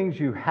of the things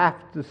you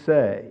have to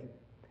say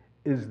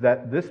is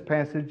that this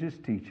passage is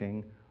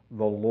teaching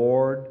the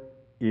Lord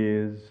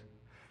is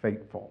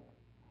faithful.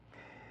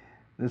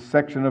 This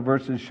section of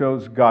verses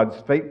shows God's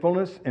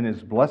faithfulness in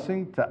his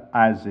blessing to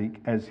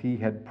Isaac as he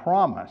had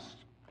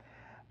promised.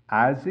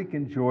 Isaac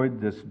enjoyed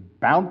this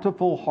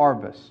bountiful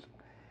harvest.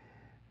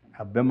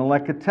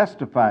 Abimelech had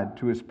testified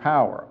to his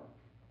power,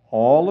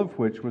 all of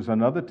which was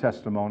another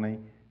testimony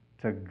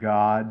to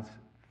God's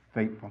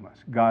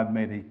faithfulness. God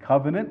made a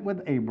covenant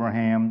with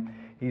Abraham.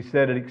 He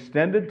said it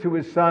extended to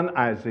his son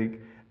Isaac,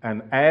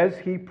 and as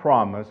he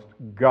promised,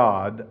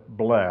 God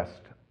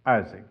blessed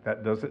Isaac.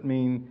 That doesn't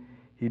mean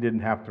he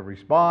didn't have to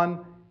respond.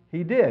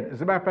 He did.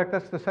 As a matter of fact,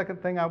 that's the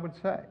second thing I would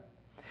say.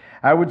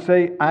 I would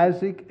say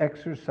Isaac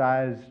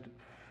exercised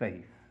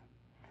faith.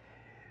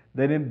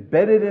 That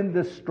embedded in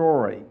this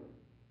story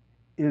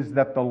is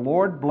that the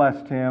Lord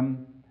blessed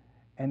him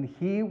and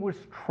he was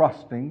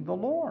trusting the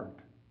Lord.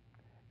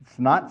 It's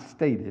not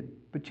stated,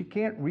 but you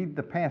can't read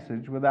the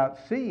passage without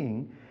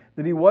seeing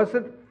that he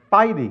wasn't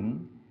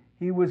fighting,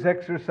 he was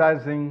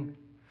exercising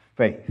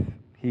faith.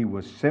 He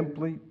was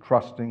simply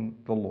trusting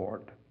the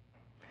Lord.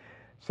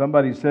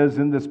 Somebody says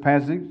in this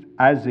passage,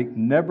 Isaac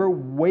never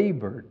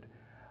wavered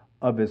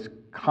of his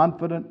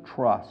confident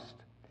trust.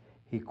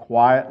 He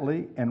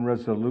quietly and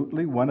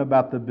resolutely went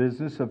about the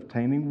business of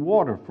obtaining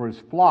water for his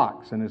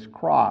flocks and his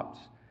crops.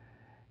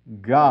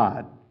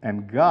 God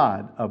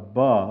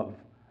above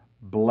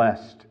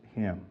blessed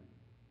him.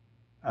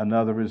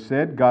 Another has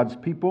said, God's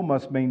people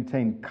must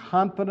maintain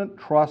confident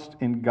trust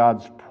in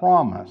God's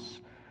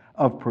promise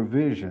of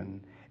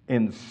provision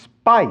in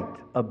spite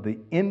of the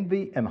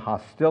envy and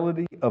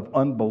hostility of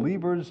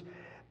unbelievers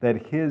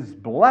that his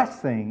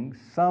blessing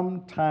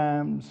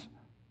sometimes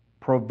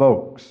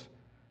provokes.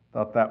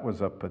 Thought that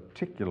was a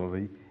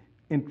particularly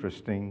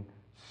interesting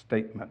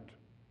statement.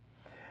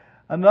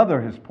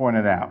 Another has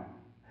pointed out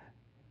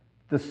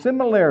the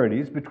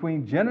similarities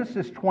between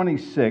Genesis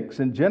 26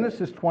 and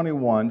Genesis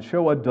 21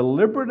 show a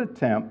deliberate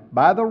attempt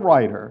by the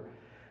writer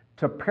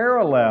to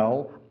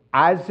parallel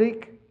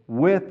Isaac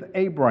with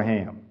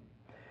Abraham.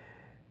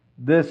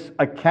 This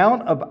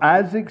account of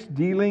Isaac's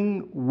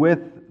dealing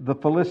with the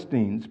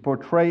Philistines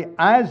portray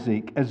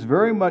Isaac as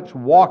very much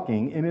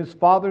walking in his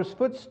father's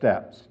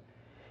footsteps.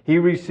 He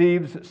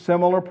receives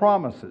similar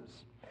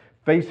promises,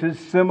 faces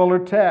similar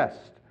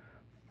tests,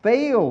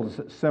 fails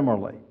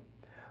similarly,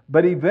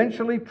 but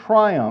eventually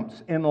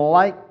triumphs in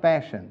like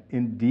fashion.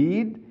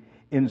 Indeed,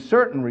 in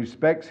certain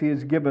respects, he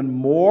is given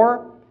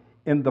more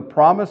in the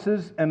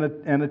promises and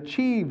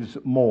achieves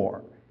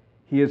more.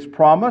 He is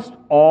promised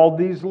all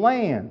these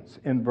lands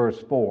in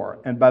verse 4,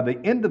 and by the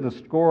end of the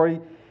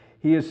story,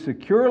 he is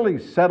securely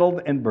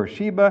settled in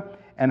Beersheba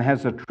and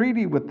has a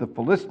treaty with the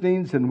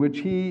Philistines in which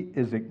he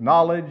is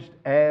acknowledged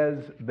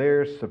as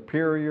their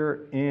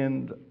superior.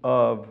 End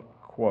of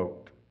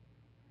quote.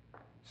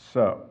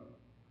 So,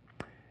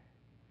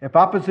 if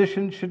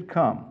opposition should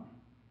come,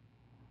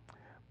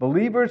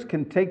 believers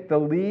can take the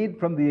lead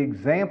from the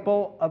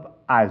example of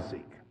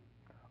Isaac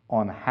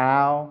on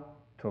how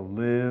to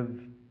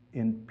live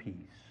in peace.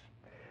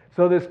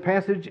 So this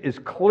passage is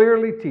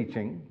clearly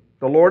teaching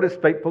the Lord is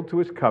faithful to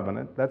his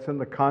covenant. That's in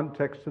the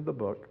context of the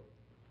book.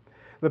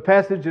 The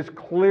passage is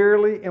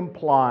clearly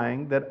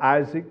implying that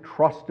Isaac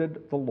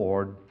trusted the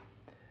Lord.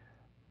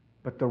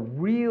 But the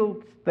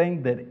real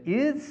thing that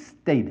is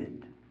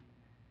stated,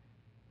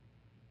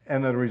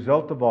 and the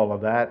result of all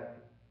of that,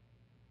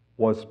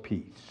 was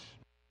peace.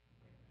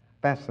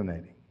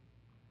 Fascinating.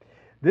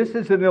 This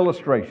is an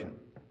illustration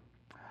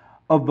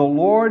of the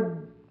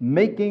Lord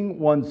making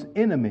one's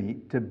enemy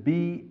to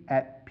be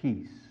at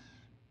peace.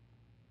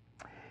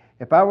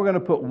 If I were going to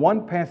put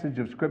one passage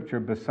of Scripture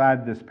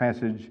beside this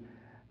passage,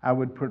 I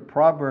would put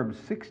Proverbs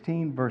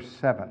 16, verse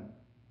 7,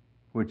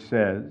 which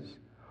says,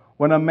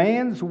 "When a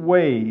man's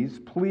ways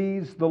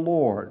please the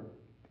Lord,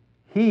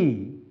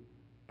 he,"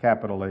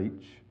 capital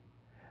H,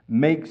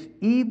 "makes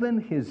even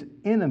his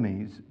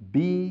enemies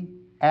be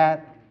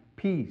at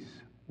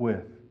peace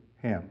with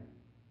him."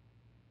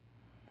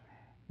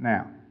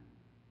 Now,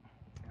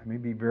 let me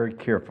be very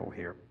careful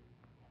here,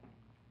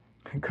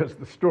 because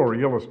the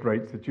story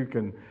illustrates that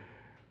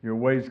your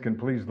ways can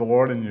please the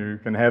Lord and you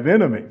can have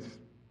enemies.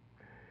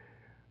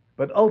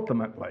 But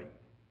ultimately,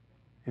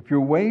 if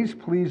your ways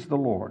please the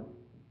Lord,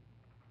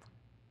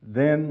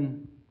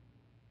 then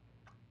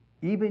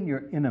even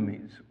your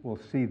enemies will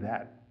see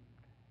that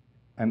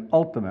and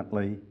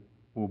ultimately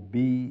will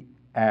be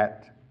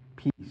at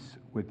peace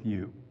with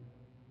you.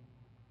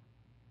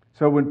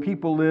 So when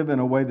people live in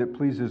a way that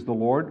pleases the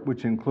Lord,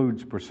 which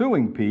includes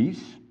pursuing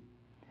peace,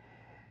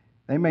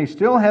 they may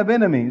still have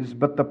enemies,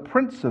 but the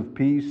Prince of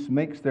Peace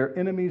makes their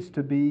enemies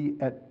to be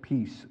at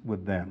peace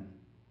with them.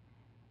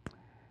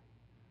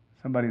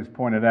 Somebody has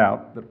pointed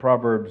out that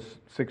Proverbs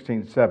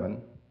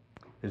 16:7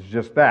 is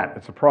just that.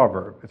 It's a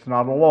proverb. It's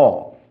not a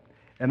law.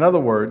 In other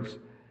words,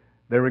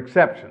 there are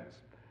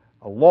exceptions.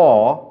 A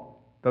law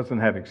doesn't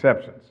have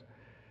exceptions.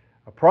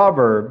 A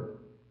proverb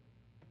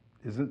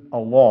isn't a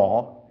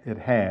law. It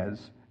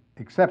has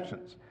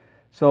exceptions.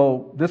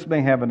 So this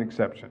may have an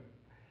exception.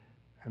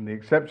 And the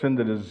exception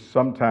that is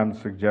sometimes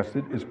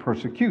suggested is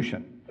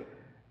persecution.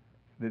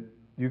 That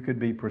you could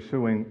be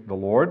pursuing the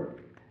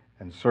Lord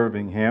and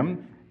serving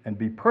him and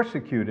be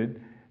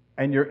persecuted,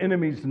 and your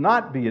enemies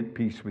not be at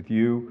peace with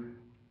you.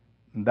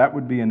 And that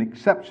would be an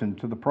exception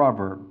to the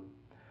proverb.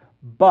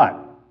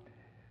 But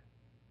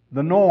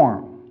the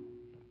norm,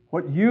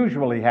 what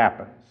usually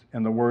happens,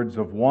 in the words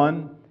of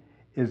one,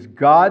 is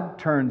God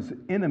turns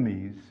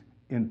enemies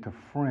into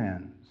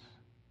friends.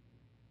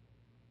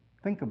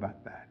 Think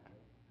about that.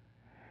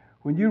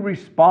 When you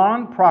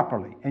respond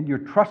properly and you're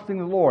trusting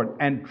the Lord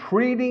and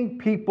treating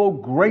people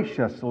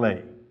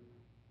graciously,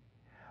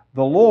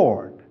 the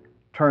Lord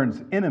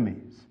turns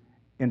enemies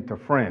into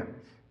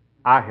friends.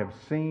 I have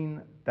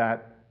seen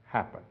that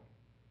happen.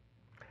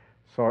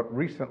 Saw it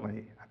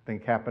recently, I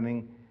think,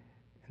 happening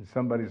in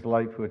somebody's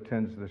life who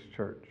attends this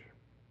church.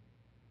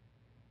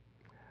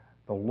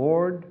 The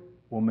Lord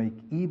will make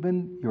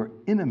even your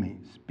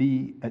enemies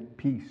be at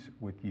peace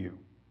with you.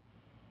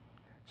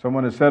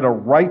 Someone has said a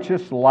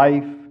righteous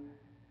life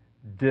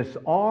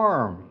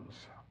disarms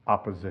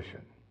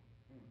opposition.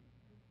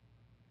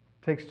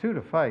 It takes two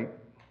to fight.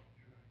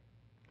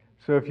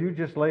 So if you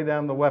just lay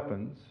down the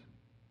weapons,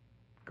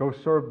 go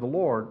serve the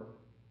Lord,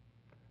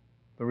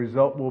 the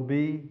result will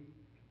be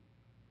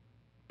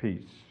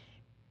peace.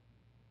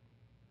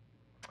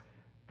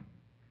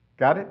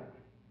 Got it?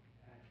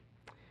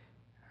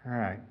 All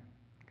right.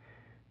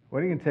 What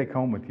are you going to take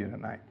home with you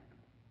tonight?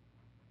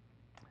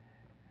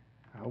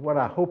 What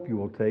I hope you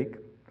will take,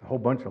 a whole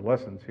bunch of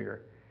lessons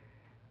here,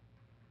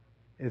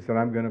 is that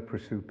I'm going to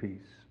pursue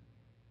peace.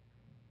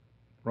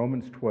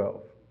 Romans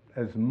 12.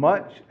 As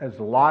much as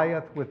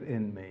lieth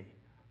within me,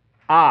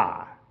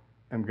 I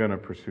am going to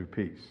pursue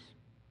peace.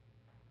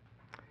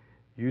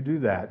 You do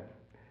that,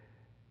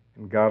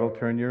 and God will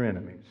turn your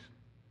enemies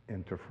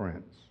into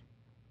friends.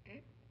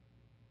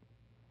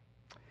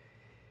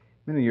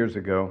 Many years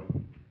ago,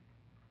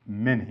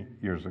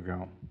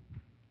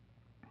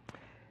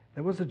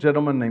 there was a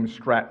gentleman named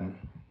Stratton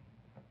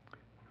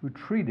who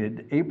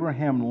treated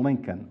Abraham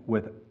Lincoln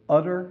with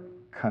utter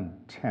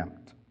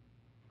contempt.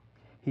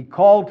 He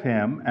called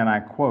him, and I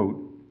quote,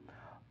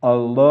 a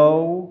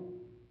low,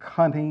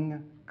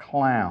 cunning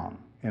clown,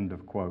 end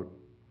of quote,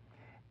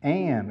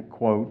 and,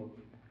 quote,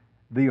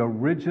 the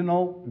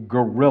original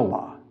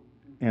gorilla,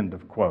 end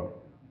of quote.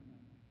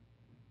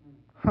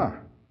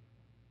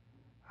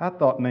 I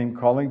thought name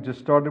calling just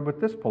started with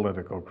this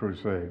political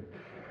crusade.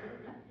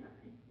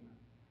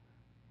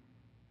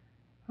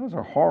 Those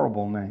are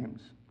horrible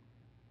names.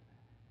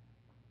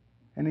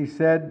 And he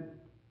said,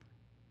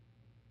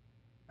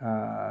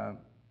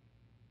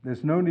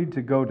 there's no need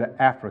to go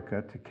to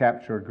Africa to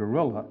capture a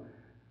gorilla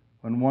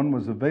when one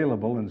was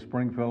available in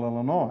Springfield,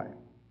 Illinois,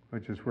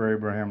 which is where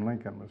Abraham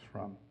Lincoln was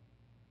from.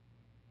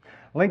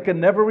 Lincoln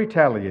never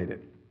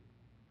retaliated.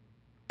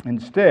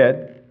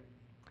 Instead,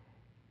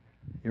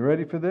 You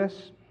ready for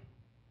this?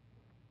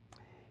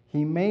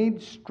 He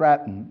made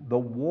Stratton the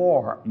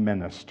war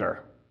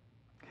minister,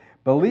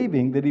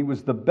 believing that he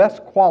was the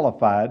best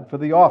qualified for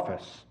the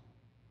office.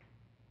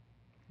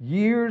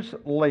 Years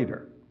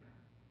later,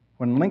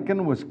 when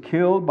Lincoln was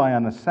killed by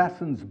an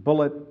assassin's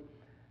bullet,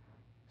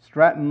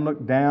 Stratton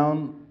looked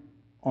down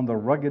on the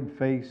rugged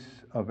face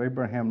of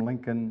Abraham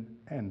Lincoln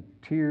and,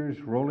 tears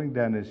rolling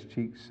down his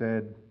cheeks,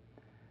 said,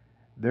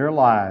 "There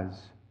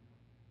lies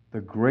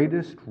the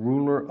greatest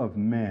ruler of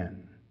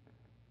men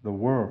the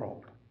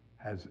world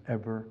has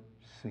ever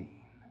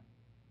seen."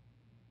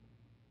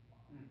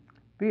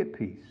 Be at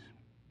peace,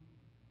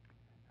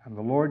 and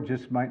the Lord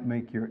just might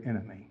make your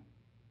enemy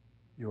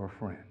your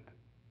friend.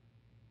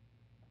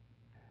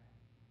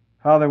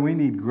 Father, we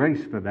need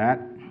grace for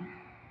that,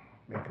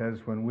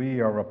 because when we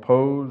are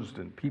opposed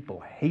and people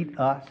hate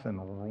us and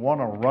want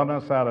to run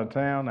us out of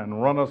town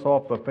and run us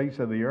off the face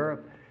of the earth,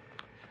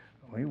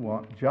 we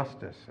want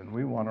justice and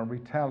we want to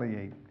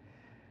retaliate.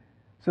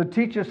 So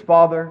teach us,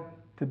 Father,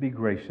 to be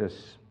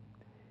gracious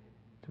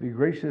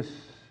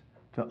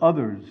to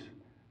others,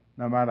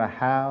 no matter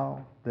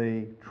how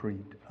they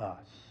treat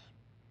us.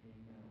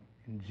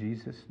 In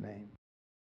Jesus' name.